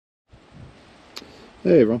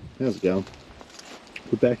Hey everyone, how's it going?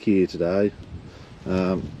 We're back here today.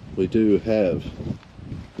 We do have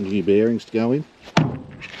new bearings to go in.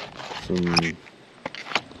 Some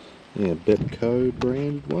Bepco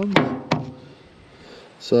brand ones.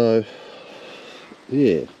 So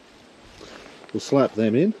yeah, we'll slap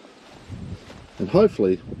them in and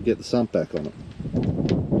hopefully we'll get the sump back on it.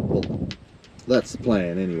 Well, that's the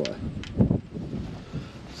plan anyway.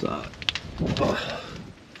 So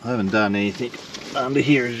I haven't done anything under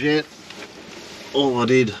here as yet. All I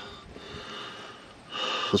did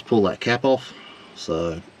was pull that cap off,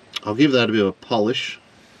 so I'll give that a bit of a polish.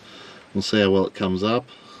 We'll see how well it comes up.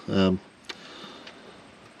 I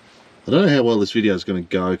don't know how well this video is going to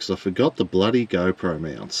go because I forgot the bloody GoPro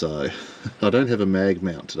mount, so I don't have a mag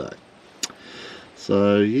mount today.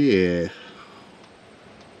 So yeah,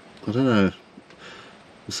 I don't know.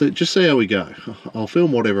 We'll see, just see how we go. I'll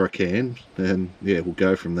film whatever I can, and yeah, we'll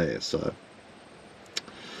go from there. So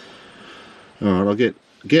alright, I'll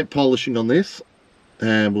get polishing on this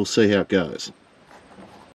and we'll see how it goes.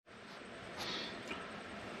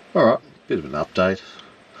 Alright, bit of an update.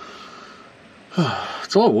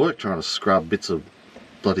 It's a lot of work trying to scrub bits of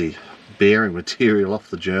bloody bearing material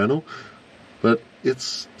off the journal, but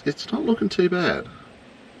it's not looking too bad.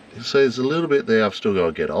 So there's a little bit there I've still got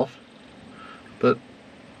to get off, but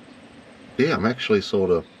yeah, I'm actually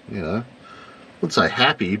sort of, you know, I wouldn't say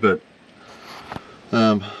happy, but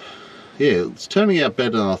yeah, it's turning out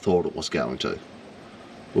better than I thought it was going to.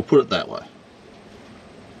 We'll put it that way.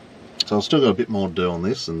 So I've still got a bit more to do on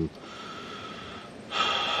this, and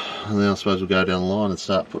then I suppose we'll go down the line and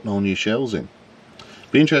start putting all new shells in.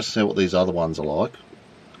 Be interested to see what these other ones are like.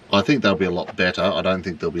 I think they'll be a lot better. I don't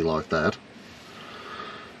think they'll be like that,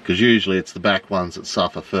 because usually it's the back ones that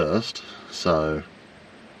suffer first. So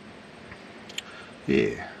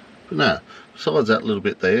yeah, but no, besides that little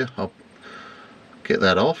bit there, I'll get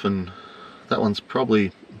that off, and that one's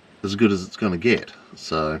probably as good as it's going to get.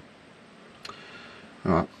 So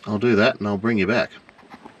alright, I'll do that and I'll bring you back.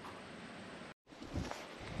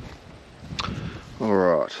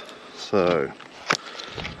 Alright, so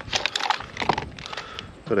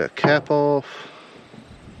got our cap off,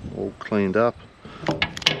 all cleaned up.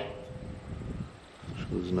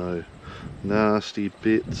 There's no nasty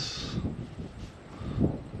bits.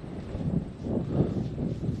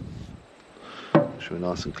 Make sure we're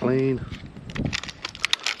nice and clean,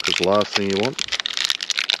 because the last thing you want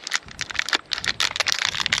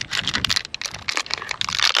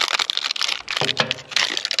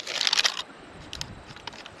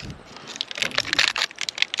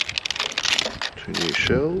two new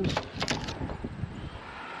shells.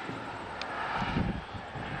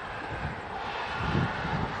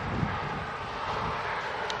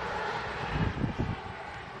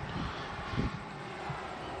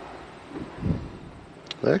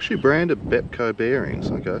 They actually branded Bepco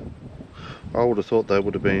bearings, okay. I would have thought they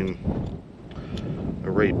would have been a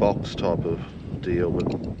Reeboks type of deal, but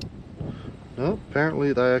no,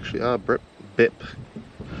 apparently they actually are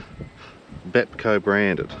Bepco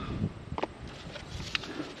branded.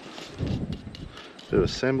 Bit of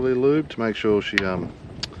assembly lube to make sure she does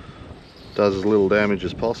as little damage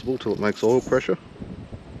as possible till it makes oil pressure.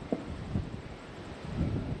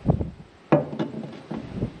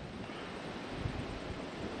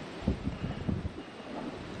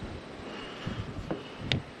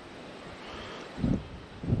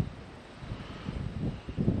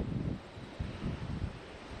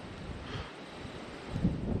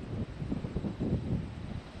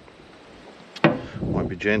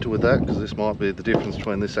 Be gentle with that, because this might be the difference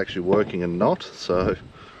between this actually working and not. So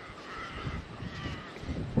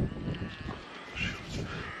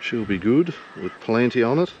she'll be good with plenty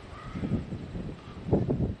on it.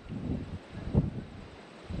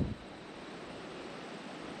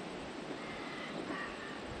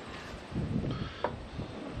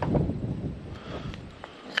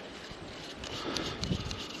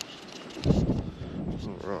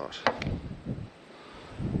 All right.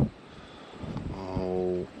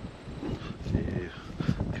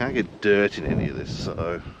 Can't get dirt in any of this,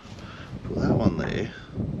 so put that one there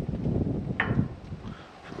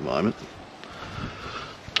for the moment.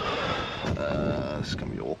 This is going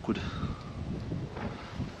to be awkward.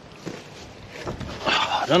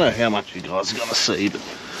 I don't know how much you guys are going to see, but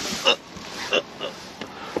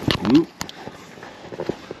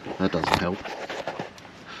that doesn't help.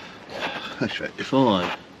 Actually, if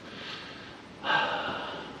I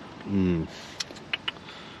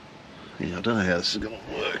yeah, I don't know how this is going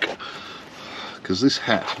to work, because this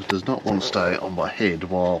hat does not want to stay on my head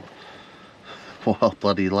while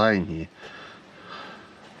bloody laying here.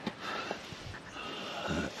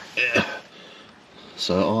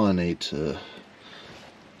 So I need to...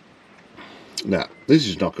 No, this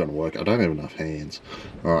is not going to work. I don't have enough hands.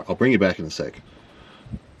 Alright, I'll bring you back in a sec.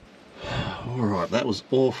 Alright, that was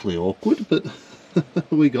awfully awkward, but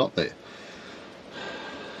we got there.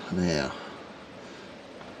 Now,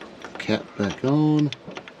 cap back on.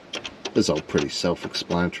 This is all pretty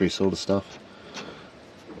self-explanatory sort of stuff.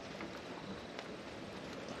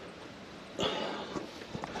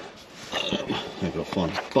 I've got to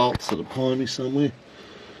find bolts that are behind me somewhere.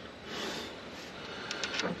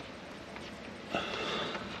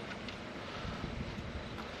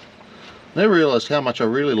 Never realised how much I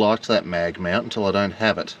really liked that mag mount until I don't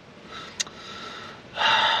have it.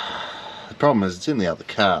 The problem is it's in the other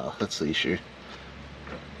car, that's the issue.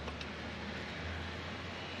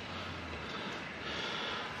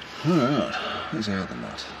 Alright, there's our other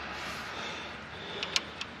nut.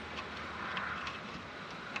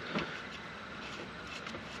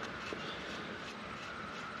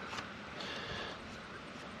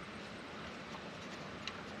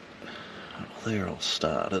 There, all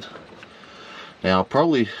started. Now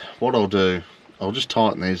probably what I'll do, I'll just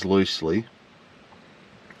tighten these loosely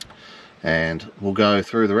and we'll go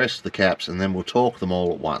through the rest of the caps and then we'll torque them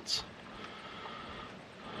all at once.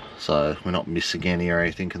 So we're not missing any or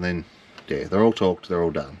anything, and then yeah, they're all torqued, they're all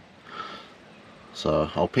done. So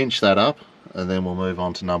I'll pinch that up and then we'll move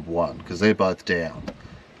on to number one because they're both down.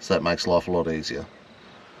 So that makes life a lot easier.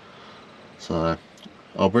 So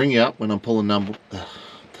I'll bring you up when I'm pulling number...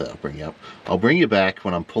 I'll bring you back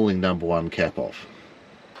when I'm pulling number one cap off.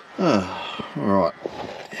 Alright.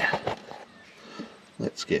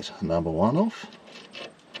 Let's get number one off.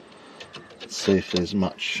 Let's see if there's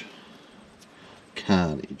much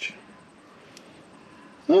carnage.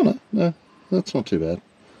 Oh no, that's not too bad.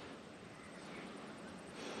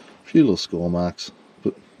 A few little score marks,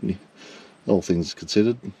 but yeah, all things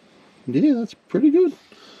considered, yeah, that's pretty good.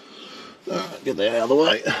 Get that out of the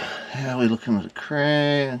way. How are we looking at a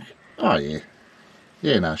crank? Oh yeah.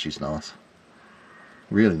 Yeah, no, she's nice.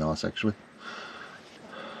 Really nice, actually.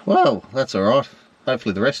 Well, that's alright.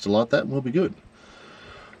 Hopefully the rest are like that and we'll be good.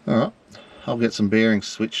 Alright, I'll get some bearings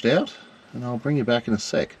switched out and I'll bring you back in a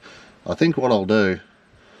sec. I think what I'll do,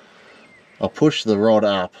 I'll push the rod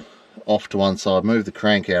up off to one side, move the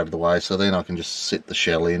crank out of the way, so then I can just sit the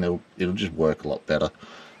shell in. It'll just work a lot better.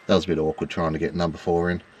 That was a bit awkward trying to get number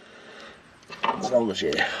 4 in. As long as,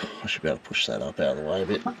 yeah, I should be able to push that up out of the way a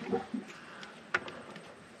bit.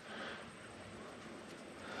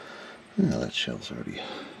 Oh, that shell's already...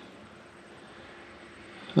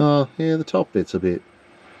 Oh, yeah, the top bit's a bit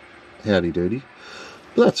howdy-doody.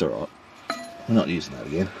 But that's alright. We're not using that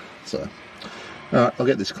again. So, alright, I'll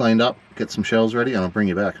get this cleaned up, get some shells ready, and I'll bring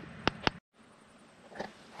you back.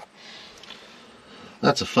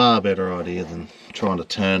 That's a far better idea than trying to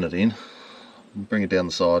turn it in. Bring it down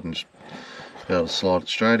the side and just be able to slide it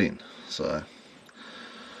straight in. So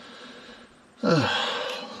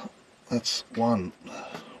that's one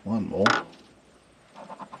more.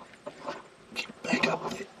 Get back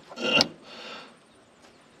up there.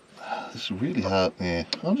 This is really hard. Yeah,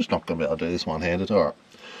 I'm just not going to be able to do this one-handed. Alright,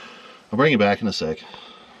 I'll bring you back in a sec.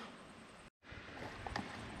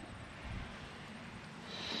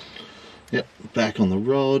 Yep, back on the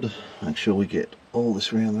rod. Make sure we get all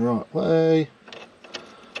this around the right way.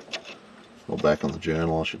 Or back on the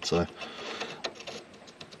journal, I should say.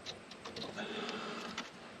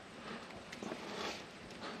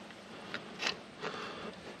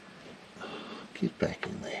 Get back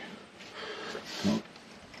in there. I'll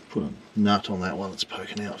put a nut on that one that's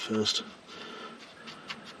poking out first.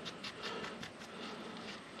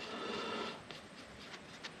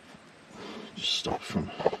 Just stop it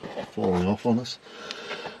from falling off on us.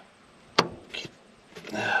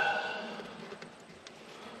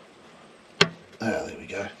 There we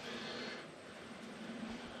go.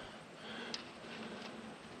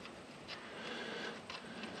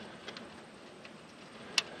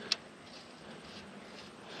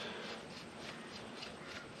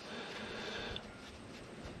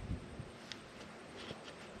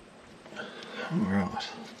 All right.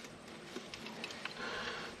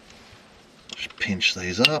 Just pinch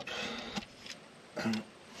these up and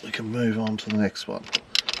we can move on to the next one.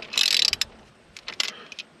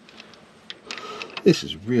 This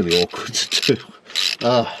is really awkward to do.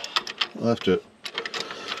 I'll have to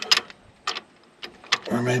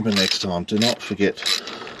remember next time, do not forget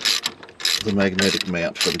the magnetic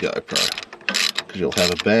mount for the GoPro, because you'll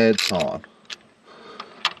have a bad time.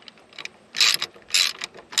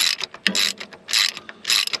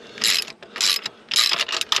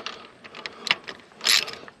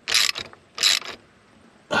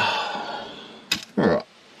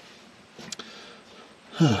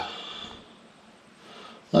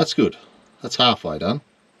 That's good. That's halfway done.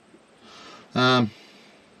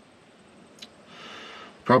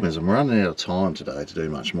 Problem is I'm running out of time today to do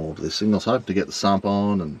much more to this thing. I was hoping to get the sump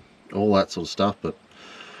on and all that sort of stuff, but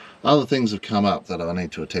other things have come up that I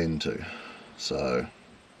need to attend to. So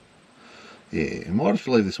yeah, I might have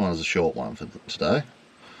to leave this one as a short one for today.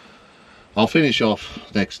 I'll finish off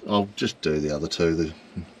next. I'll just do the other two.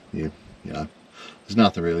 You know, there's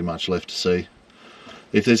nothing really much left to see.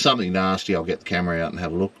 If there's something nasty, I'll get the camera out and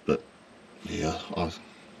have a look. But yeah,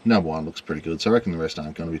 number one looks pretty good, so I reckon the rest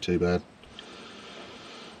aren't going to be too bad.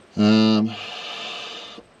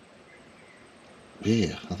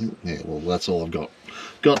 Yeah, I think, yeah, well, that's all I've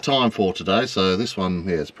got time for today. So this one,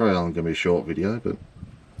 yeah, it's probably only going to be a short video, but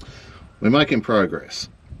we're making progress.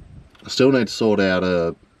 I still need to sort out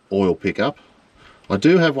a oil pickup. I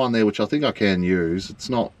do have one there which I think I can use. It's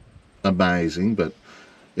not amazing, but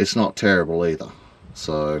it's not terrible either,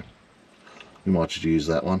 so we might just use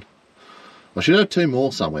that one. I should have two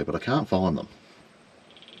more somewhere, but I can't find them,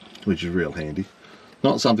 which is real handy.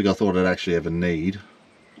 Not something I thought I'd actually ever need,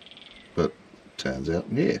 but turns out,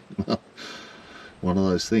 yeah, one of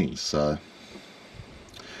those things. So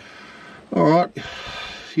alright,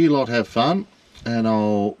 you lot have fun, and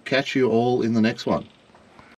I'll catch you all in the next one.